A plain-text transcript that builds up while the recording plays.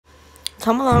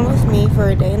Come along with me for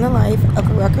a day in the life of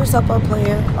a Rutgers softball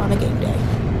player on a game day.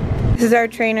 This is our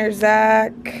trainer,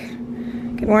 Zach.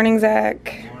 Good morning,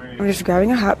 Zach. I'm just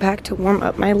grabbing a hot pack to warm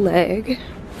up my leg.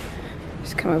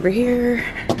 Just come over here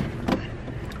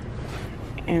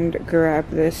and grab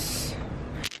this.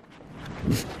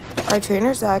 Our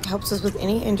trainer, Zach, helps us with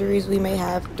any injuries we may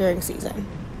have during season.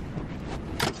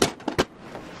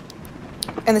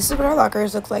 And this is what our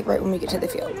lockers look like right when we get to the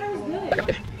field.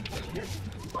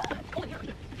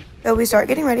 So we start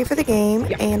getting ready for the game,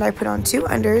 and I put on 2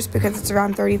 unders because it's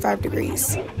around 35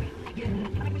 degrees.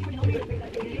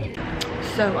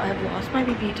 So I've lost my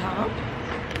BP top.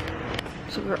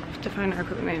 So we're off to find our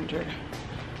equipment manager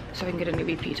so I can get a new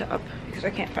BP top because I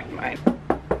can't find mine.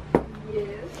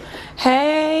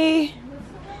 Hey!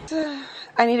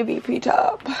 I need a BP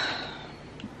top.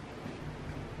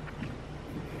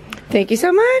 Thank you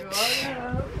so much.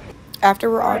 After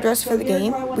we're all dressed for the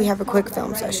game, we have a quick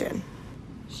film session.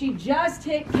 She just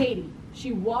hit Katie.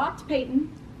 She walked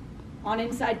Peyton on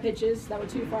inside pitches that were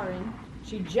too far in.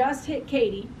 She just hit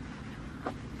Katie.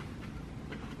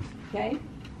 Okay?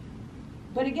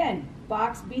 But again,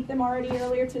 Box beat them already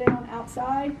earlier today on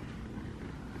outside.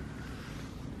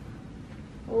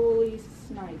 Holy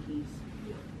snikes.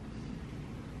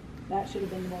 That should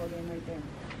have been the ball game right there.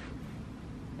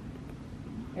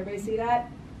 Everybody see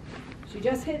that? She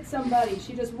just hit somebody.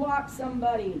 She just walked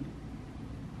somebody.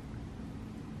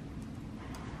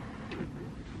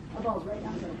 Our ball's right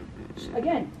down there.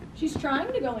 Again, she's trying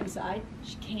to go inside.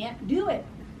 She can't do it.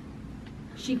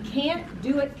 She can't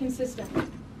do it consistently.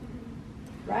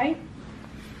 Right?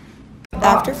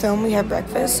 After film, we have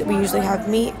breakfast. We usually have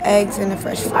meat, eggs, and a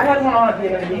fresh fruit. I had one on at the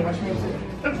end of the game, which means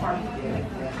it's fine.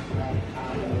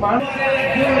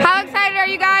 How excited are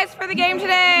you guys for the game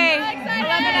today?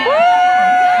 Excited!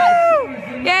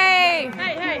 Woo! Yay!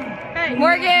 Hey!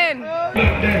 Morgan!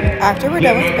 After we're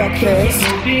done with breakfast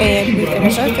and we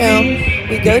finish our film,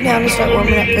 we go down to start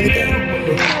warming up for the game.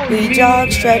 We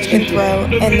jog, stretch, and throw,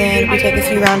 and then we take a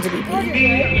few rounds of BP.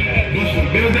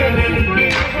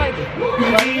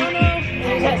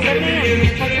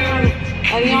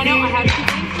 Y'all know I have 2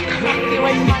 things to be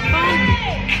away from my phone,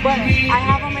 but I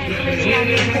have all my information on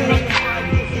here and on the side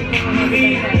this evening and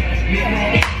everything.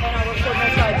 And I will show my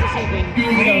side this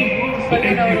evening. So let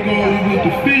me know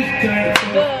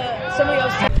somebody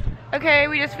else. Okay,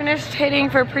 we just finished hitting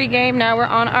for pregame. Now we're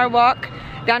on our walk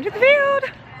down to the field.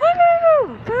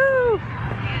 Woo! Woo!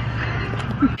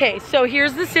 Okay, so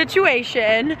here's the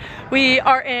situation. We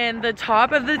are in the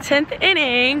top of the 10th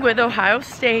inning with Ohio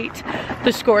State.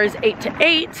 The score is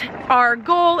 8-8. Our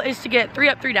goal is to get 3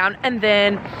 up, 3 down, and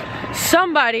then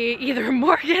somebody, either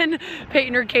Morgan,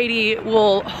 Peyton, or Katie,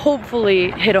 will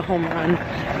hopefully hit a home run.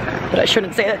 But I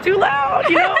shouldn't say that too loud,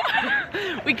 you know?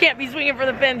 We can't be swinging for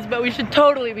the fence, but we should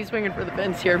totally be swinging for the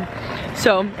fence here.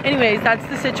 So, anyways, that's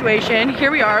the situation.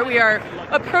 Here we are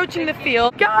approaching the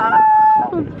field. Go!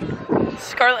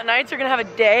 Scarlet Knights are gonna have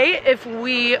a day. If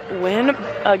we win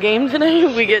a game today,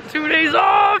 we get 2 days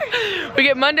off. We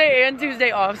get Monday and Tuesday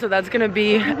off, so that's gonna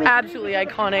be absolutely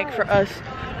iconic for us.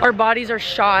 Our bodies are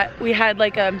shot. We had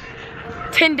like a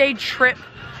 10-day trip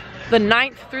the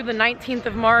 9th through the 19th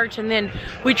of March, and then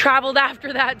we traveled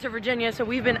after that to Virginia, so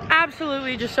we've been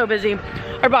absolutely just so busy.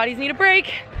 Our bodies need a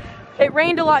break. It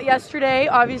rained a lot yesterday,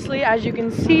 obviously, as you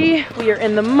can see. We are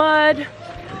in the mud.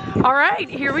 All right,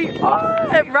 here we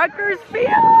are at Rutgers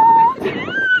Field.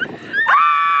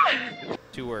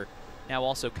 Tour, now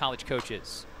also college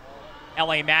coaches.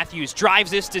 L.A. Matthews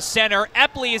drives this to center.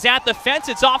 Epley is at the fence.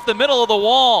 It's off the middle of the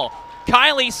wall.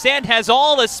 Kylie Sand has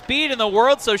all the speed in the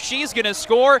world, so she's going to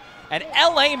score. And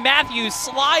L.A. Matthews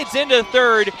slides into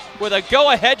third with a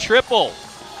go-ahead triple.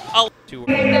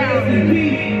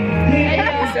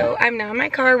 So I'm now in my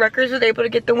car. Rutgers was able to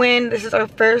get the win. This is our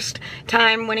first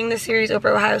time winning the series over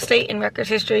Ohio State in Rutgers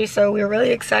history, so we were really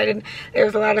excited. There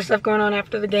was a lot of stuff going on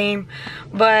after the game.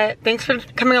 But thanks for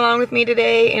coming along with me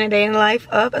today in a day in the life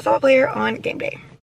of a softball player on game day.